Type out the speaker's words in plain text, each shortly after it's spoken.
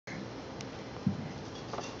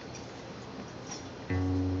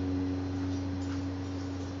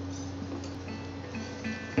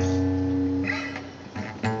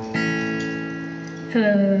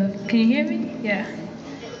Hello, can you hear me? Yeah.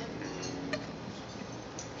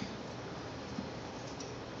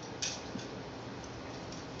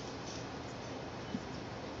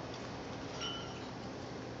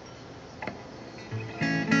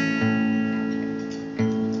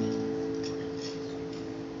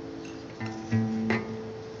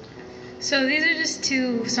 So these are just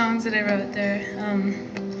two songs that I wrote there.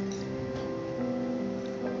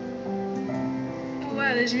 Oh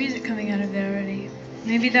wow, there's music coming out of there already.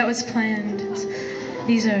 Maybe that was planned.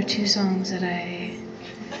 These are two songs that I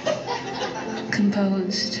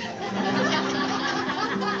composed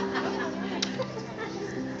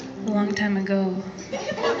a long time ago.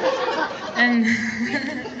 And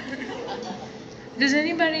does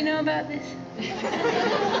anybody know about this?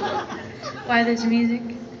 Why there's music?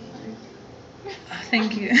 Oh,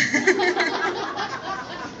 thank you.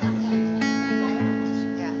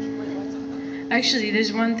 Actually,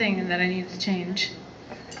 there's one thing that I need to change.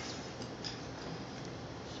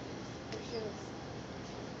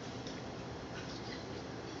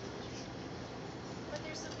 But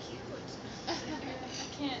they're so cute. I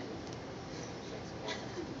can't.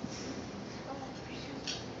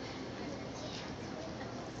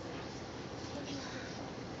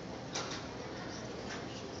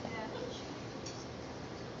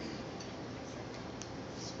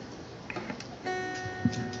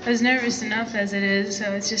 I was nervous enough as it is,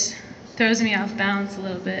 so it just throws me off balance a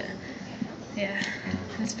little bit. Yeah,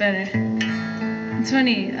 that's better. It's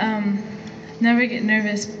funny, never get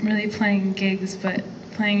nervous really playing gigs, but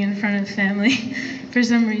playing in front of family for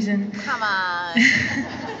some reason. Come on.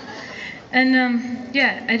 And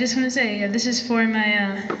yeah, I just want to say, this is for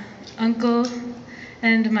my uncle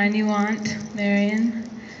and my new aunt, Marion.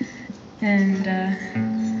 And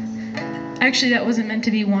actually, that wasn't meant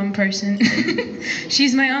to be one person.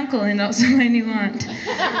 She's my uncle and also my new aunt.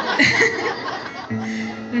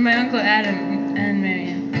 And my uncle Adam and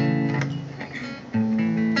Marion.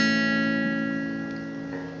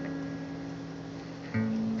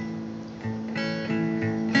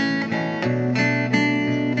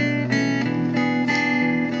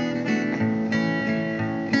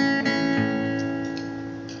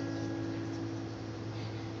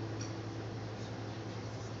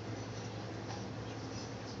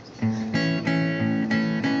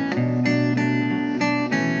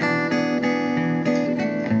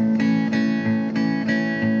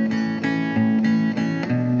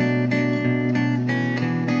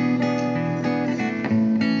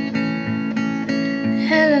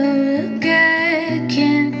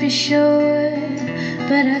 Sure,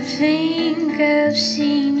 but I think I've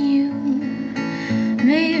seen you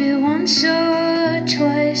maybe once or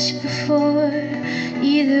twice before.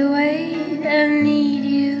 Either way, I need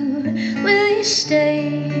you. Will you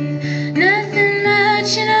stay? Nothing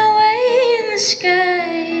much in our way, and the sky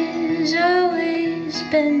is always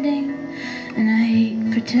bending, and I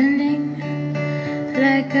hate pretending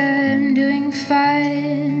like I'm doing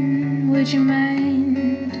fine. Would you mind?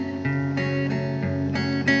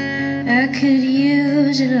 I could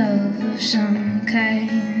use a love of some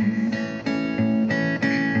kind.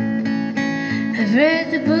 I've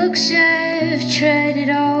read the books, I've tried it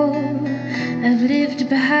all. I've lived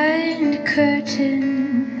behind a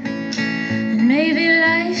curtain, and maybe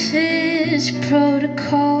life is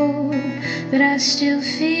protocol, but I still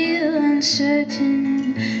feel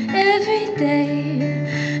uncertain. Every day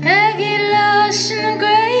I get lost in the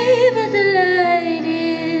grave, but the light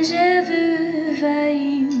is ever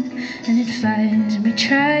vying, and it finds me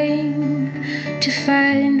trying to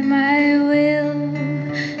find my will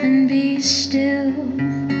and be still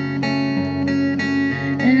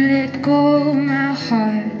and let go my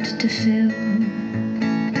heart to fill.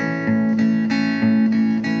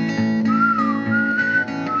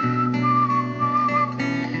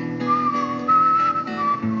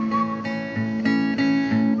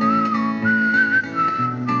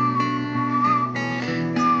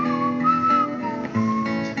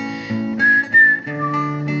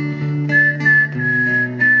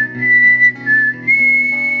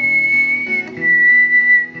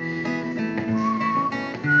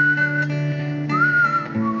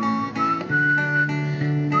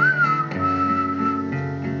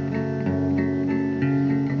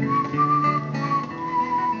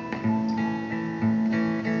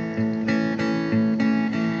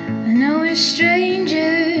 We're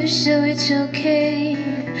strangers, so it's okay.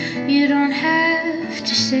 You don't have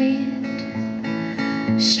to say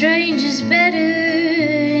it. Strange is better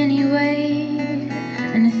anyway,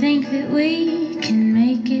 and I think that we can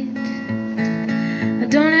make it.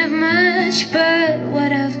 don't have much, but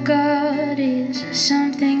what I've got is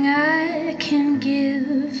something I can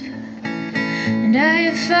give. And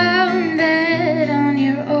I have found that on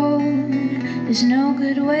your own is no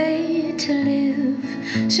good way to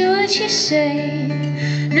live. So what you say?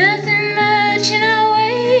 Nothing much in our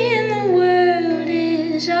way, and the world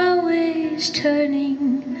is always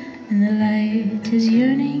turning, and the light is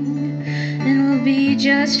yearning, and we'll be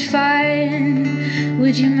just fine.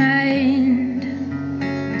 Would you mind?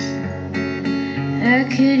 I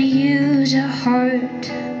could use a heart,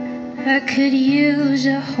 I could use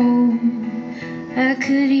a home, I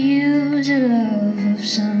could use a love of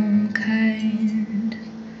some kind.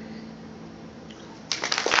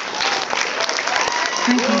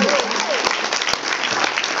 Thank you.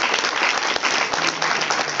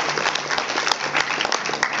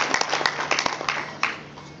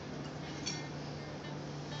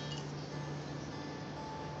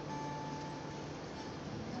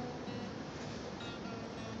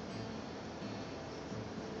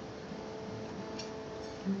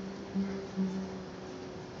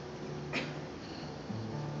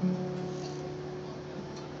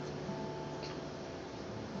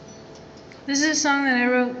 This is a song that I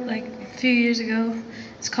wrote like a few years ago.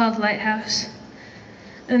 It's called Lighthouse.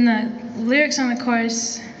 And the lyrics on the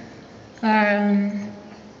chorus are,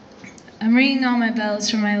 I'm ringing all my bells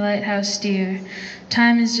for my lighthouse dear.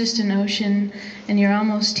 Time is just an ocean and you're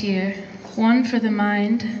almost here. 1 for the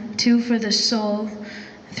mind, 2 for the soul,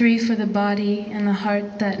 3 for the body and the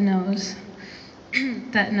heart that knows.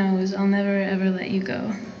 That knows I'll never ever let you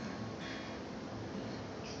go.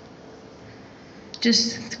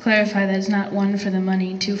 Just to clarify, that it's not 1 for the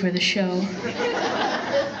money, 2 for the show.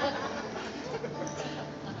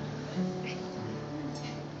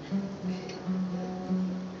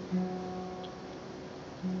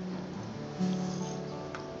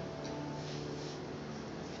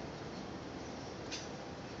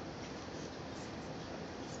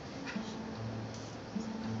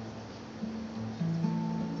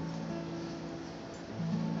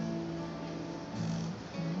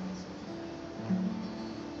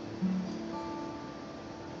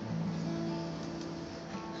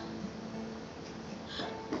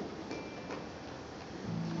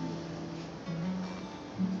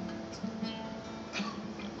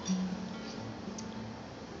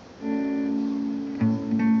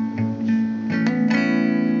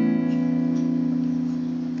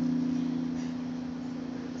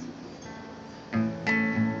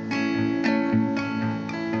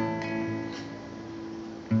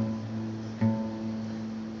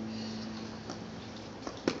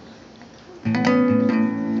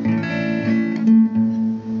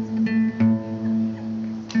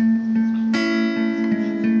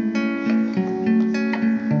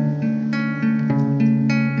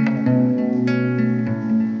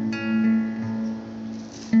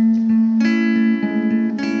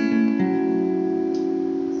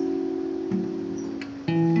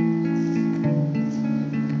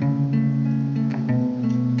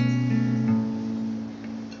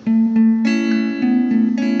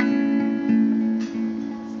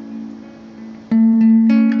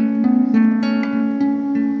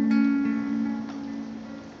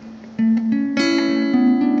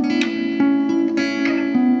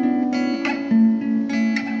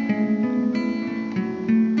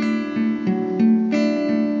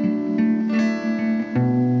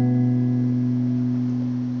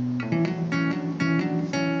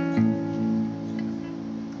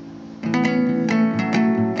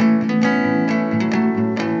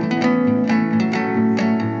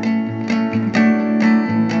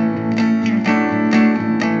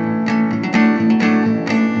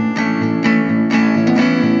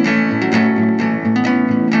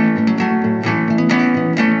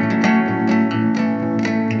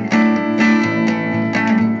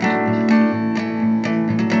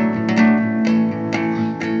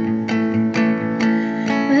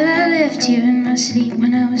 Here in my sleep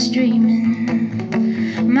when I was dreaming,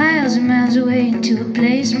 miles and miles away into a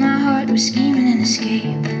place my heart was scheming and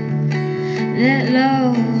escape that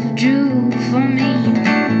love drew for me.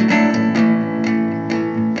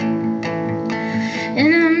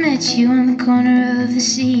 And I met you on the corner of the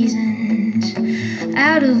seasons,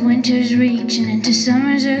 out of winter's reach and into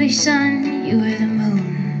summer's early sun. You were the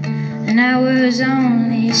moon and I was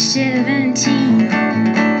only 17.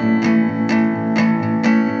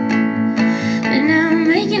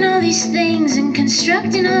 All these things and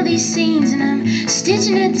constructing all these scenes, and I'm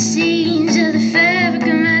stitching at the seams of the fabric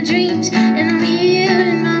of my dreams. And I'm here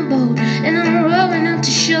in my boat and I'm rowing up to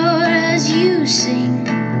shore as you sing.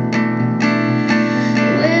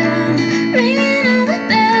 Well, I'm ringing all the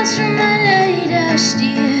bells from my lighthouse dear.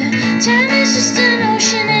 Time is just an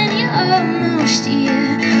ocean and you're almost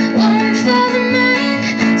here. 1 for the mind,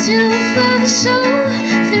 2 for the soul,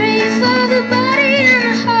 3 for the body and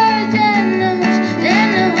the heart that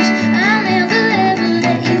knows I'll never ever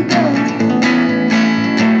let you go.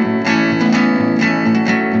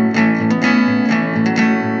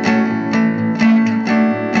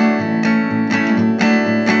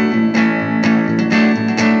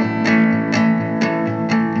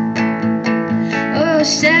 Oh,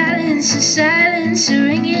 silence,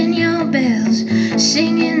 ringing your bells,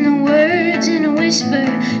 singing the words in a whisper,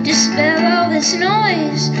 dispel all this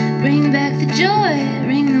noise, bring back the joy,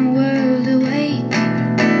 ring the world awake.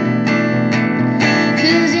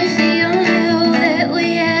 'Cause if the only hope that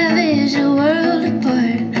we have is a world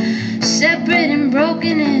apart, separate and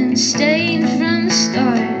broken and stained from the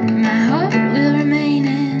start, my heart will remain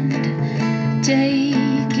and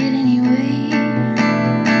take it anyway.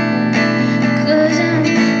 'Cause I'm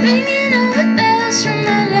ringing all the bells from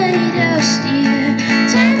my lighthouse, dear.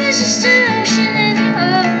 Time is just an ocean and you're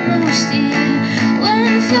almost here.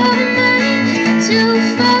 1 for the mind, 2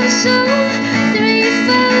 for the soul, 3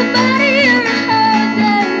 for the body and the heart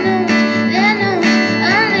that knows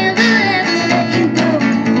I'll never ever let you go.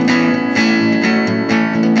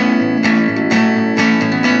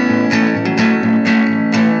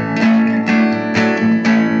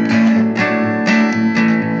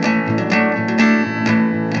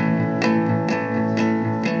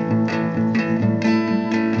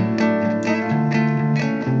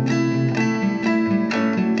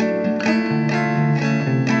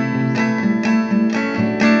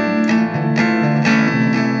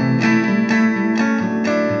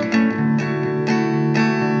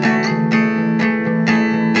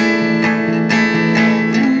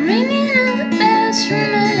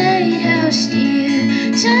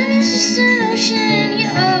 Time is just an ocean and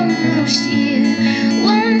you're almost here.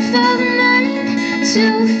 1 for the mind,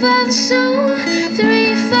 2 for the soul, 3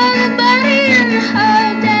 for the body and the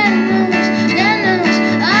heart that knows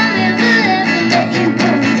I'll never ever let you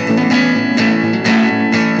go.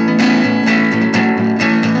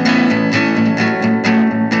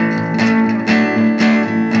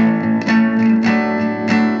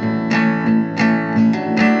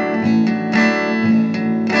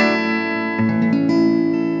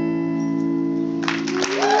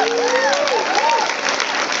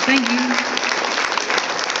 Thank you.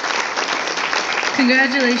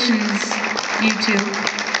 Congratulations, you two.